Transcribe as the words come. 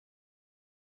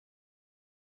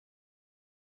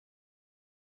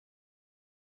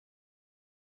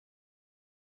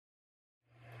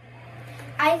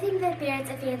I think that Barrett's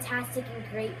a fantastic and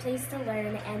great place to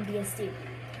learn and be a student.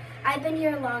 I've been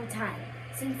here a long time,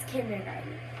 since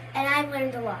kindergarten, and I've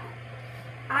learned a lot.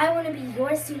 I want to be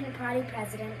your student body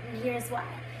president, and here's why.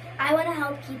 I want to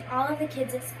help keep all of the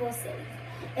kids at school safe.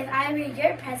 If I were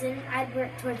your president, I'd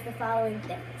work towards the following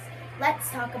things. Let's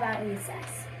talk about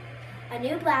recess. A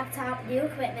new blacktop, new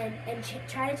equipment, and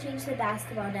try to change the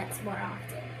basketball nets more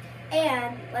often.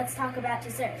 And let's talk about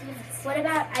dessert. What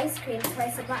about ice cream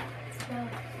twice a month?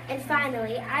 And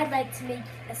finally, I'd like to make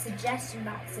a suggestion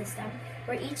box system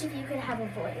where each of you could have a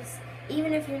voice,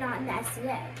 even if you're not in the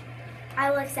SCA. I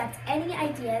will accept any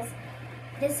ideas.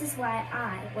 This is why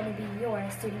I want to be your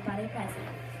student body president.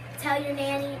 Tell your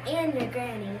nanny and your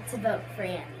granny to vote for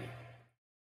Annie.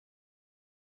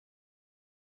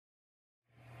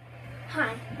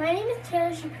 Hi, my name is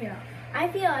Taylor Shapiro. I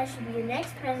feel I should be your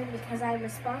next president because I am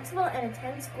responsible and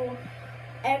attend school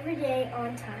every day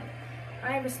on time.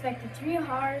 I am respected 3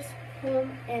 R's,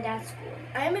 home, and at school.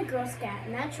 I am a Girl Scout,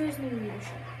 and that shows me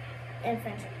leadership and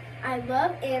friendship. I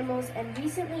love animals and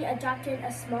recently adopted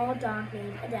a small dog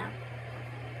named Adele.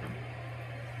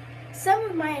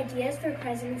 Some of my ideas for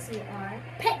presidency are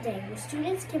Pet Day, where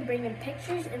students can bring in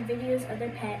pictures and videos of their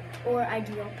pet or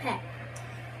ideal pet.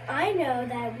 I know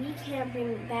that we can't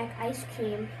bring back ice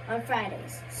cream on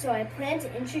Fridays, so I plan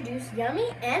to introduce yummy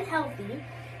and healthy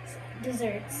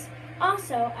desserts.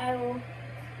 Also, I will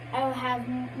have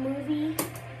movie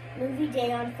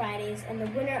day on Fridays, and the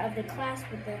winner of the class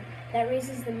that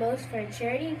raises the most for a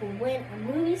charity will win a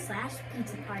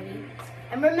movie/pizza party.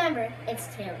 And remember,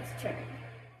 it's Taylor's turn.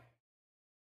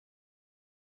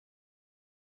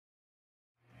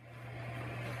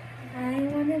 I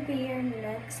want to be your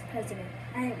next president.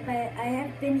 But I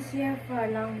have been here for a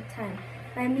long time.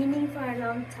 By meaning for a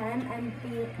long time,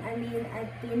 I mean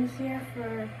I've been here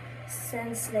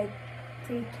since like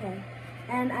pre-K.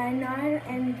 And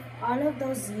all of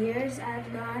those years,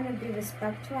 I've known how to be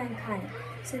respectful and kind.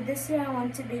 So this year, I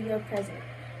want to be your president.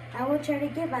 I will try to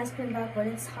give ice cream back when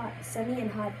it's hot, sunny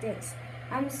and hot days.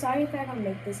 I'm sorry if I don't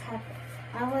make this happen.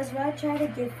 I will as well try to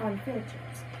give fun field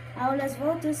trips. I will as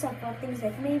well do some fun things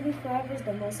like maybe whoever's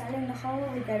the most out in the hall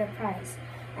will get a prize.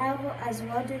 I will as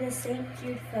well do the St.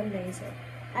 Jude fundraiser.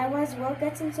 I will as well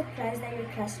get some supplies that your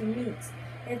classroom needs.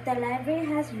 If the library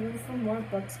has room for more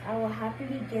books, I will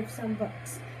happily give some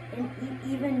books, and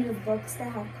even new books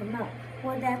that have come out.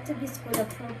 Well, they have to be school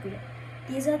appropriate.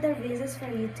 These are the reasons for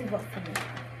you to vote for me.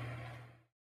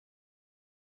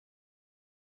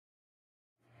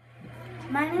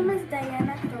 My name is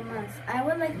Diana Thomas. I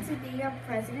would like to be your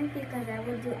president because I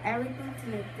will do everything to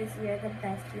make this year the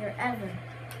best year ever.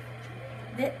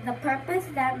 The purpose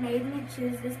that made me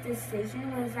choose this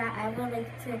decision was that I would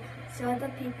like to show the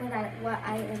people that what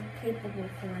I am capable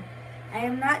for. I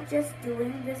am not just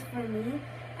doing this for me,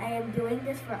 I am doing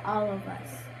this for all of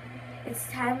us. It's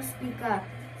time to speak up.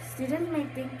 Students may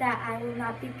think that I will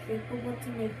not be capable to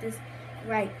make this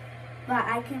right, but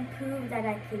I can prove that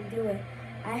I can do it.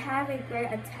 I have a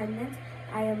great attendance.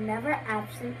 I am never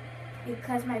absent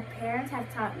because my parents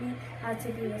have taught me how to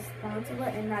be responsible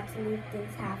and not to leave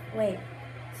things halfway.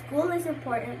 School is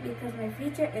important because my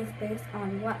future is based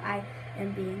on what I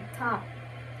am being taught.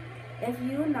 If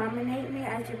you nominate me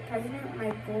as your president,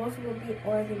 my goals will be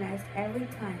organized every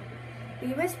time.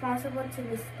 Be responsible to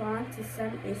respond to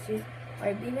some issues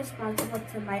or be responsible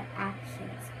to my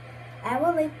actions. I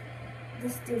would like the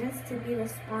students to be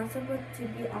responsible to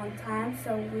be on time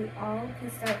so we all can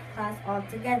start class all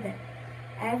together.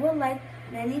 I would like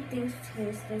many things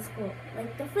changed in school,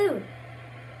 like the food.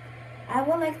 I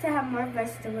would like to have more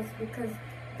vegetables because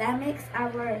that makes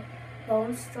our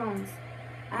bones strong.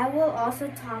 I will also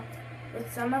talk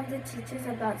with some of the teachers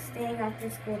about staying after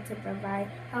school to provide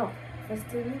help for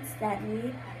students that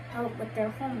need help with their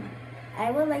homework.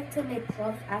 I would like to make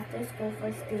clubs after school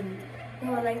for students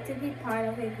who would like to be part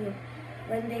of a group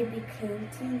when they became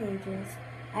teenagers.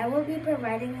 I will be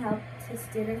providing help to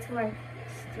students who are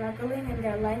struggling in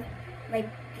their life, like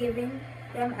giving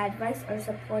them advice or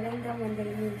supporting them when they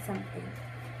need something.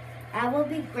 I will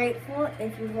be grateful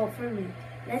if you vote for me.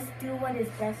 Let's do what is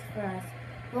best for us.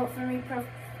 Vote for me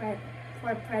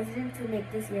for president to make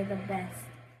this year the best.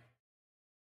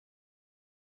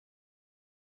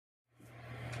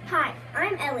 Hi,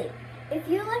 I'm Ellie. If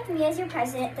you elect me as your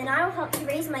president, then I will help to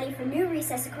raise money for new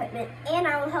recess equipment, and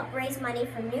I will help raise money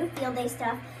for new field day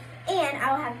stuff, and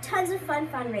I will have tons of fun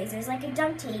fundraisers like a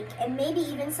dunk tank and maybe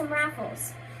even some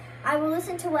raffles. I will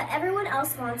listen to what everyone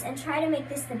else wants and try to make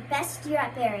this the best year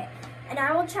at Barrett, and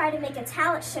I will try to make a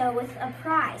talent show with a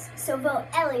prize, so vote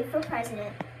Ellie for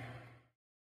president.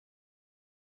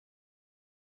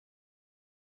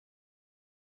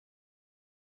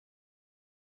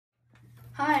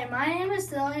 Hi, my name is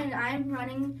Dylan and I'm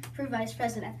running for Vice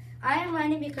President. I am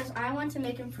running because I want to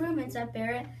make improvements at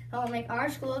Barrett that will make our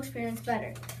school experience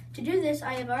better. To do this,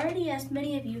 I have already asked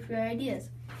many of you for your ideas.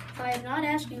 If I have not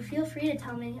asked you, feel free to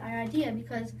tell me your idea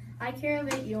because I care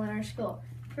about you and our school.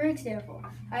 For example,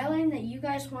 I learned that you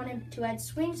guys wanted to add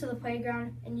swings to the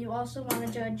playground and you also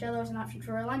wanted to add Jell-O as an option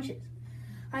for our lunches.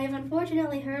 I have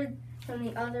unfortunately heard from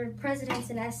the other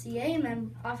presidents and SCA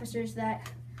officers that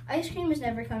ice cream is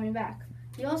never coming back.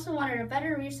 You also wanted a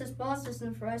better recess ball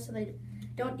system for us so they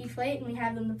don't deflate and we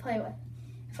have them to play with.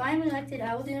 If I am elected,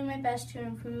 I will do my best to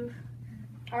improve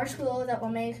our school that will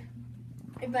make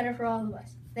it better for all of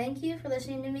us. Thank you for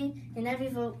listening to me, and every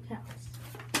vote counts.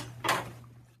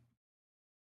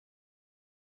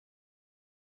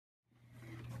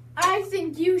 I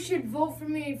think you should vote for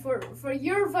me for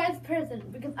your vice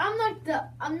president because I'm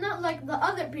not like the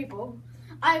other people.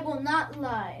 I will not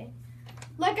lie.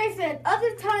 Like I said,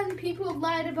 other times people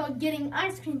lied about getting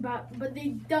ice cream back, but they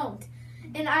don't.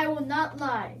 And I will not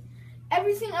lie.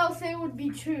 Everything I'll say would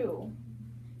be true.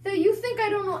 So you think I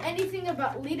don't know anything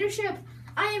about leadership?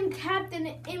 I am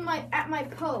captain at my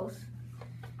post.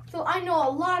 So I know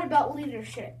a lot about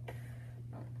leadership.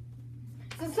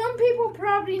 So some people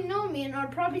probably know me and are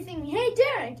probably thinking, hey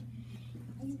Derek,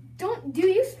 do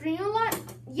you scream a lot?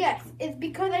 Yes, it's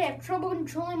because I have trouble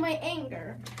controlling my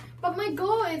anger. But my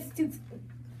goal is to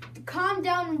calm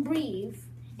down and breathe.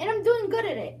 And I'm doing good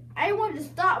at it. I want to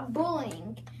stop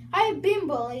bullying. I have been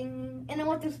bullying and I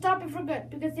want to stop it for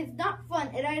good because it's not fun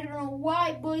and I don't know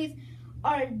why bullies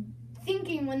are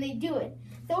thinking when they do it.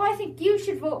 So I think you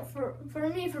should vote for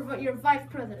me for your vice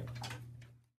president.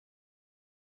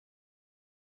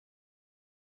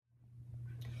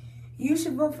 You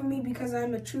should vote for me because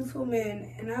I'm a truthful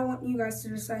man and I want you guys to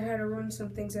decide how to run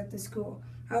some things at the school.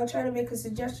 I will try to make a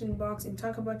suggestion box and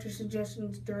talk about your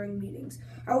suggestions during meetings.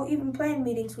 I will even plan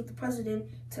meetings with the president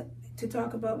to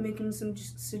talk about making some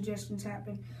suggestions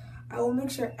happen. I will make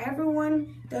sure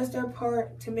everyone does their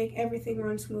part to make everything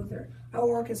run smoother. I will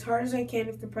work as hard as I can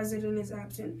if the president is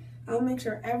absent. I will make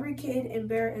sure every kid in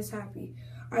Barrett is happy.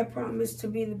 I promise to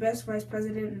be the best vice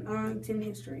president in Arlington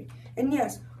history. And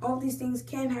yes, all these things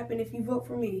can happen if you vote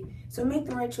for me. So make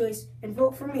the right choice and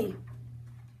vote for me.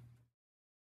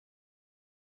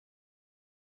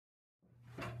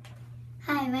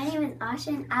 Hi, my name is Asha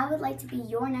and I would like to be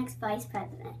your next vice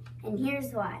president. And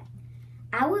here's why.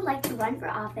 I would like to run for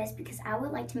office because I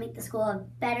would like to make the school a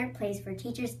better place for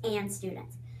teachers and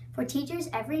students. For teachers,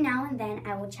 every now and then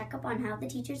I will check up on how the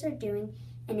teachers are doing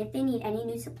and if they need any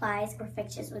new supplies or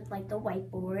fixtures with like the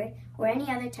whiteboard or any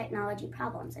other technology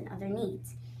problems and other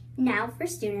needs. Now for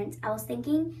students, I was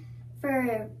thinking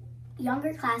for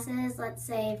younger classes, let's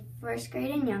say first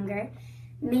grade and younger,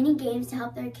 mini games to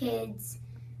help their kids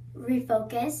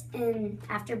refocus and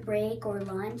after break or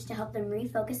lunch to help them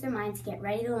refocus their minds to get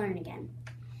ready to learn again.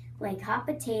 Like hot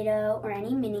potato or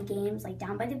any mini games like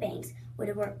down by the banks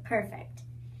would work perfect.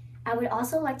 I would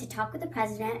also like to talk with the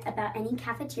president about any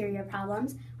cafeteria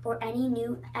problems or any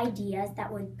new ideas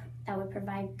that would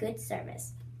provide good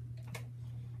service.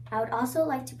 I would also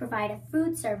like to provide a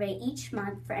food survey each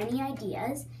month for any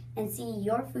ideas and see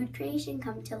your food creation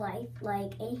come to life,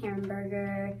 like a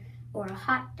hamburger or a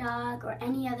hot dog or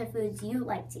any other foods you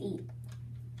like to eat.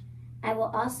 I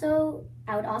would also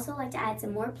like to add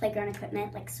some more playground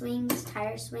equipment like swings,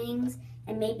 tire swings,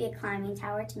 and maybe a climbing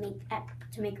tower to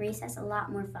make recess a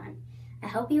lot more fun. I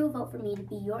hope you will vote for me to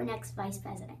be your next vice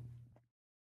president.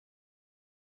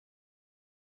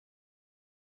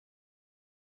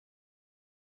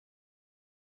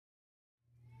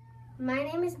 My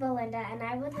name is Belinda and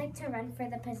I would like to run for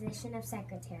the position of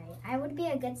secretary. I would be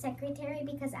a good secretary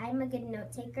because I'm a good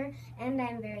note taker and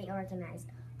I'm very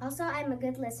organized. Also, I'm a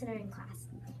good listener in class.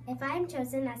 If I am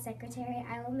chosen as secretary,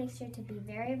 I will make sure to be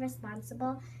very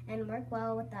responsible and work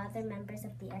well with the other members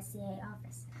of the SCA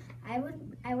office.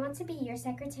 I want to be your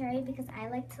secretary because I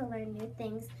like to learn new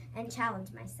things and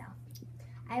challenge myself.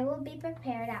 I will be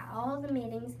prepared at all the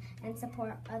meetings and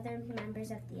support other members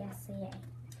of the SCA.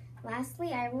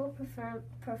 Lastly, I will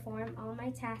perform all my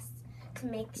tasks to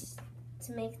make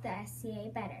the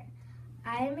SCA better.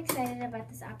 I am excited about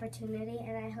this opportunity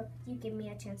and I hope you give me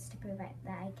a chance to prove that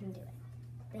I can do it.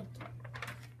 Thank you.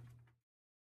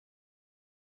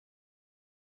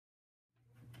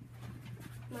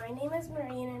 My name is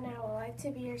Marine and I would like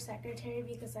to be your secretary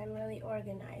because I'm really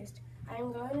organized.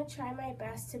 I'm going to try my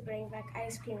best to bring back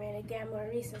ice cream and get more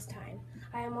recess time.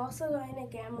 I am also going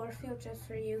to get more field trips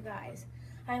for you guys.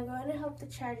 I'm going to help the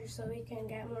charger so we can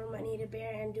get more money to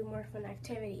bear and do more fun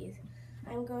activities.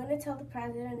 I'm going to tell the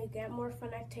president to get more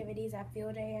fun activities at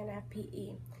field day and at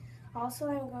PE. Also,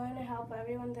 I'm going to help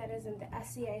everyone that is in the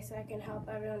SCA so I can help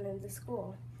everyone in the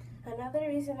school. Another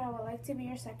reason I would like to be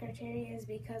your secretary is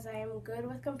because I am good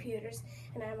with computers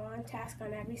and I'm on task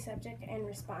on every subject and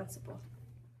responsible.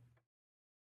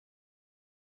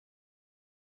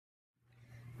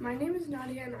 My name is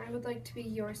Nadia and I would like to be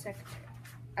your secretary.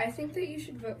 I think that you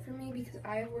should vote for me because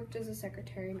I have worked as a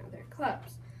secretary in other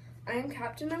clubs. I am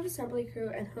captain of assembly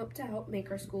crew and hope to help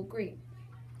make our school great.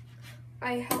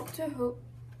 I hope to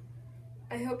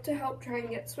help try and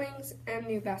get swings and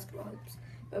new basketball hoops.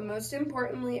 But most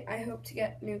importantly, I hope to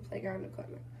get new playground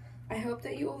equipment. I hope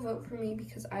that you will vote for me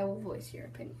because I will voice your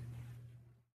opinion.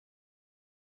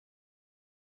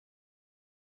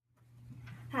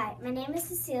 Hi, my name is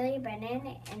Cecilia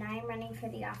Brennan, and I am running for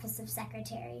the office of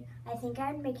secretary. I think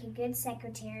I would make a good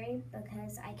secretary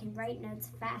because I can write notes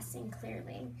fast and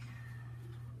clearly.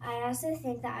 I also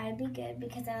think that I would be good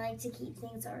because I like to keep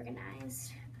things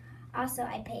organized. Also,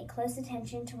 I pay close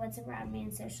attention to what's around me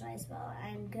and socialize well. I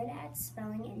am good at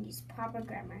spelling and use proper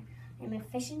grammar. I'm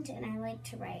efficient and I like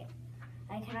to write.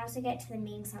 I can also get to the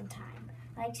meetings on time.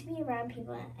 I like to be around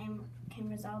people and can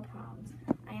resolve problems.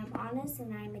 I am honest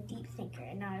and I am a deep thinker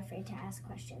and not afraid to ask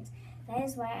questions. That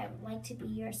is why I would like to be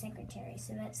your secretary.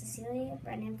 So that's Cecilia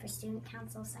Brennan for Student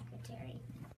Council Secretary.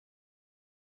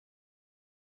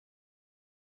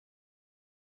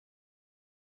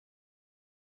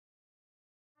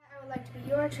 I would like to be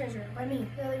your treasurer by me,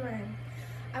 Lily Ryan.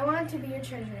 I want to be your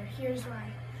treasurer. Here's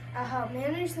why. I'll help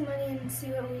manage the money and see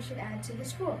what we should add to the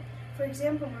school. For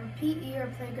example, more PE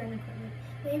or playground equipment,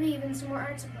 maybe even some more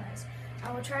art supplies.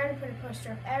 I will try to put a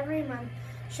poster up every month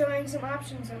showing some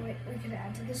options that we could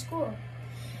add to the school.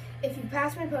 If you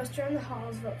pass my poster in the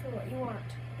halls, vote for what you want.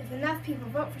 If enough people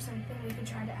vote for something, we can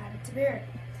try to add it to Barrett.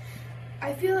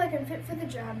 I feel like I'm fit for the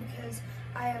job because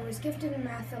I was gifted in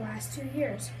math the last 2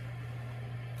 years.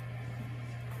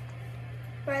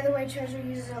 By the way, Treasure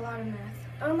uses a lot of math.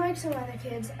 Unlike some other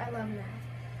kids, I love math.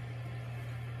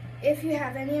 If you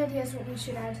have any ideas what we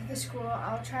should add to the school,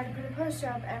 I'll try to put a poster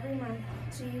up every month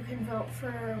so you can vote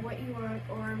for what you want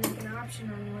or make an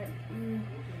option on what you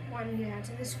want me to add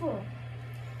to the school.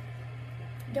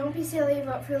 Don't be silly,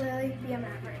 vote for Lily, be a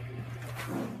maverick.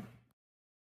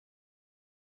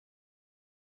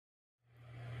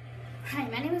 Hi,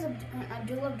 my name is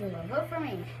Abdullah. Vote for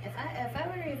me. If I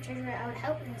were your treasurer, I would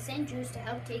help St. Jude's to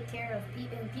help take care of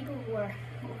people who have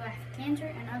cancer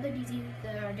and other diseases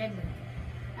that are deadly.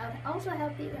 I would also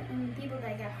help people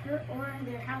that got hurt or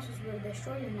their houses were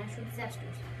destroyed in natural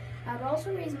disasters. I would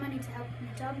also raise money to help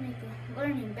make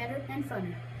learning better and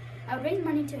funner. I would raise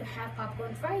money to have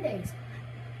popcorn Fridays.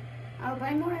 I would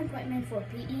buy more equipment for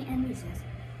PE and recess.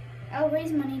 I would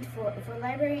raise money for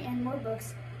library and more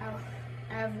books.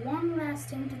 I have one last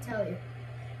thing to tell you.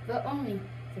 Vote only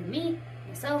for me,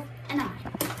 myself, and I.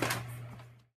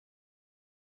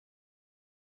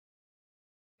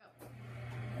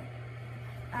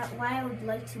 Why I would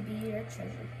like to be your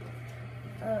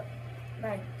treasurer.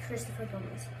 By Christopher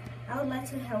Gomez. I would like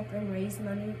to help and raise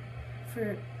money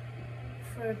for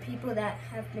people that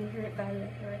have been hurt by the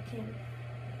hurricane.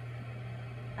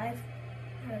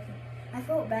 I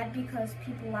felt bad because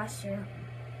people lost their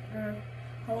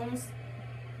homes.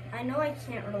 I know I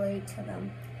can't relate to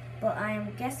them, but I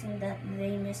am guessing that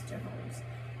they missed their homes.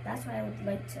 That's why I would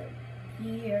like to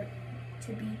be here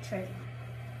to be treasurer.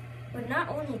 But not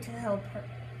only to help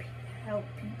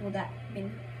people that have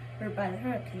been hurt by the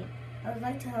hurricane. I would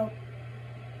like to help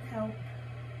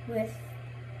with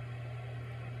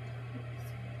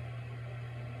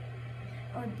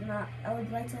I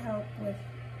would like to help with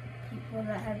people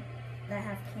that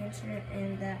have cancer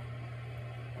and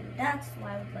that's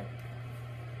why I would like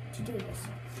to do this.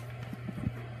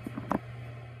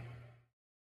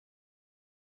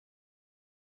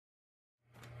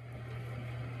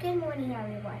 Good morning,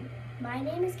 everyone. My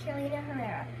name is Carolina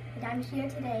Herrera, and I'm here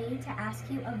today to ask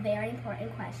you a very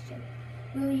important question.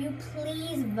 Will you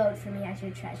please vote for me as your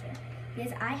treasurer?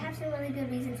 Because I have some really good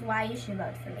reasons why you should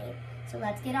vote for me. So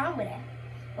let's get on with it.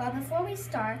 Well, before we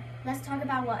start, let's talk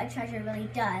about what a treasurer really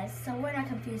does, so we're not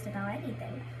confused about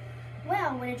anything.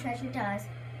 Well, what a treasurer does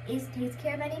is takes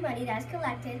care of any money that is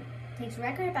collected, takes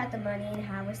record about the money and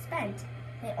how it's spent.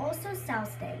 It also sells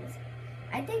things.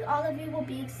 I think all of you will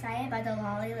be excited by the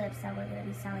lolly lips that we're going to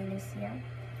be selling this year.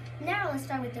 Now let's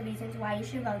start with the reasons why you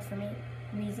should vote for me.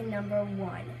 Reason number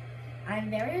 1. I'm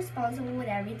very responsible with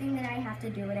everything that I have to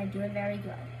do and I do it very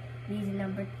good. Reason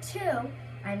number 2.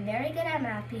 I'm very good at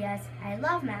math because I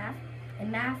love math and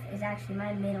math is actually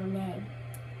my middle name.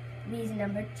 Reason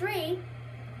number 3.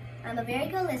 I'm a very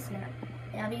good listener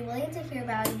and I'll be willing to hear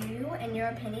about you and your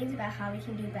opinions about how we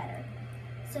can do better.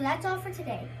 So that's all for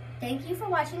today. Thank you for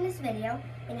watching this video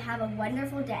and have a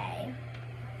wonderful day.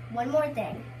 One more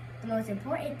thing, the most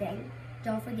important thing,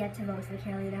 don't forget to vote for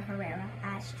Carolina Herrera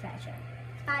as treasurer.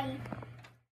 Bye.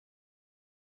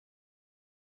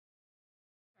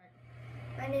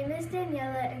 My name is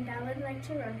Daniela and I would like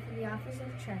to run for the office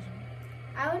of treasurer.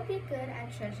 I would be good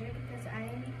at treasurer because I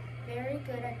am very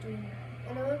good at doing that,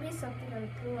 and it would be something I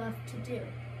would love to do.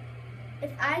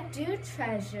 If I do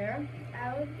treasure,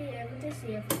 I would be able to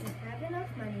see if we can have enough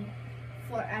money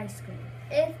for ice cream,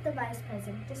 if the vice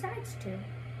president decides to.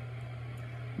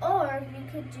 Or we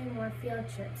could do more field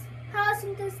trips. How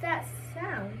awesome does that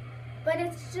sound? But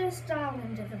it's just all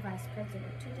into the vice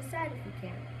president to decide if we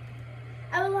can.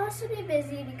 I will also be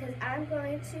busy because I'm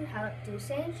going to help do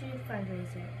St. Jude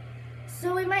fundraiser.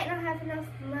 So we might not have enough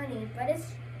money, but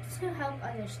it's to help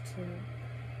others too.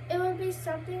 It would be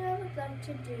something I would love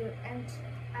to do, and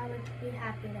I would be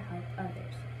happy to help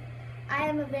others. I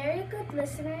am a very good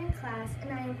listener in class,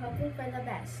 and I am hoping for the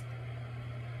best.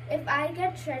 If I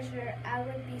get treasurer, I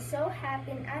would be so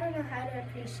happy, and I don't know how to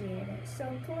appreciate it. So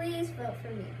please vote for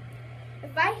me.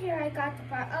 If I hear I got the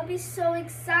part, I'll be so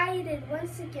excited.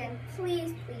 Once again,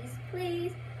 please, please,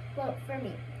 please vote for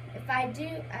me. If I do,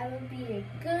 I will be a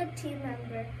good team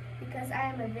member because I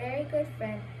am a very good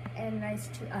friend and nice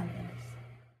to others.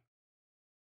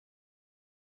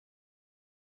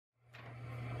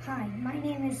 Hi, my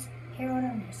name is Harold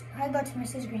Ernest. I go to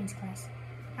Mrs. Green's class.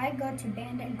 I go to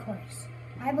band and chorus.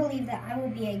 I believe that I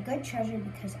will be a good treasurer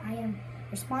because I am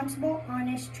responsible,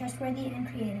 honest, trustworthy, and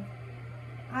creative.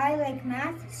 I like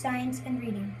math, science, and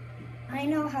reading. I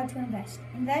know how to invest.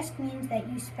 Invest means that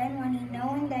you spend money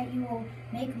knowing that you will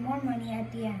make more money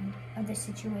at the end of the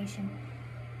situation.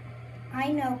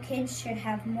 I know kids should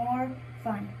have more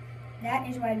fun. That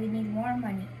is why we need more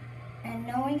money. And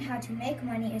knowing how to make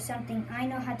money is something I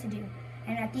know how to do.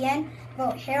 And at the end,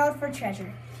 vote Harold for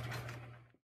treasurer.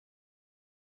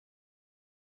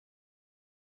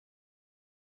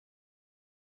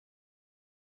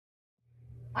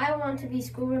 I want to be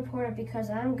school reporter because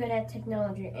I'm good at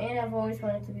technology and I've always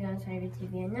wanted to be on Tiger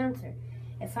TV announcer.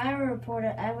 If I were a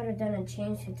reporter, I would have done a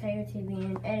change to Tiger TV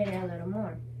and edited a little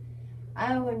more.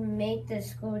 I would make the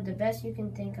school the best you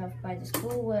can think of by the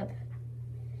school whip.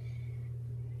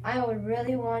 I would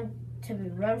really want to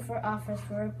run for office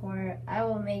for reporter. I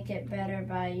will make it better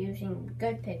by using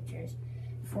good pictures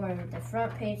for the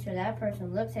front page so that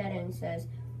person looks at it and says,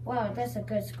 wow, that's a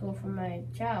good school for my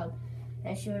child.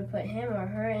 And she would put him or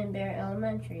her in Bear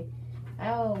Elementary.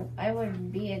 I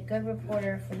would be a good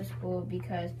reporter for the school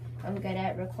because I'm good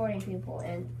at recording people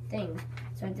and things.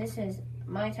 So this is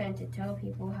my time to tell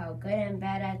people how good and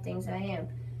bad at things I am.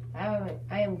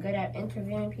 I am good at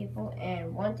interviewing people,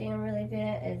 and one thing I'm really good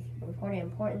at is reporting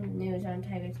important news on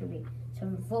Tiger TV. So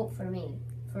vote for me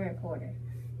for reporter.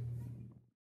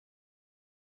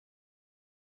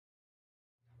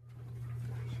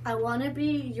 I want to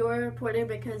be your reporter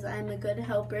because I'm a good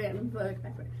helper and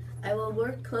photographer. I will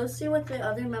work closely with the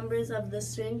other members of the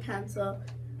student council.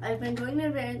 I've been doing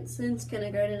events since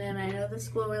kindergarten and I know the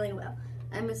school really well.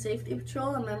 I'm a safety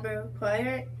patrol, a member of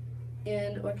choir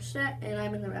and orchestra, and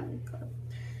I'm in the Remy Club.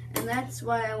 And that's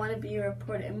why I want to be a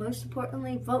reporter. And most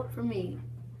importantly, vote for me.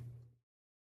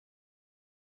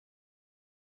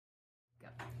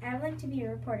 I would like to be a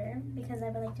reporter because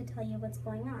I would like to tell you what's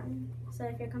going on. So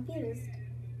if you're confused,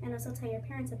 and also tell your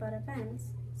parents about events.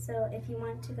 So if you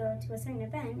want to go to a certain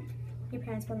event, your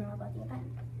parents will know about the event.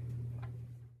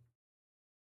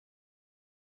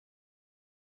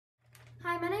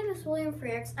 Hi, my name is William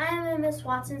Freaks. I am in Miss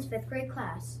Watson's 5th grade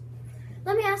class.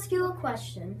 Let me ask you a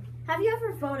question. Have you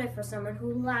ever voted for someone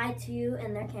who lied to you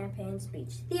in their campaign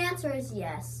speech? The answer is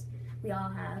yes. We all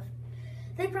have.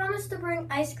 They promised to bring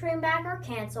ice cream back or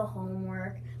cancel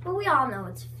homework, but we all know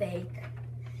it's fake.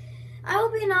 I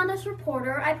will be an honest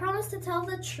reporter. I promise to tell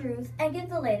the truth and give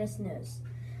the latest news.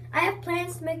 I have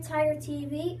plans to make Tiger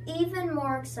TV even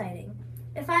more exciting.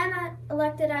 If I am not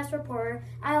elected as reporter,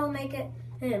 I will make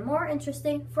it more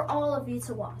interesting for all of you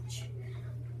to watch.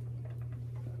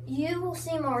 You will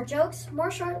see more jokes,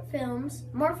 more short films,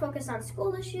 more focus on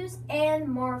school issues, and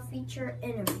more feature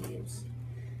interviews.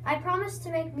 I promise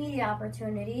to make media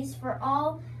opportunities for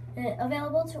all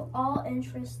available to all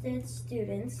interested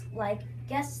students, like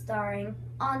guest starring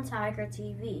on Tiger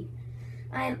TV.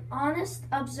 I am honest,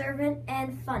 observant,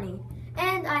 and funny,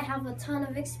 and I have a ton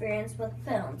of experience with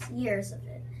films, years of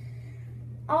it.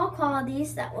 All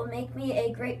qualities that will make me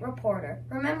a great reporter.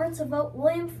 Remember to vote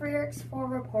William Freaks for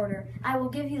reporter. I will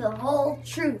give you the whole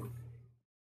truth.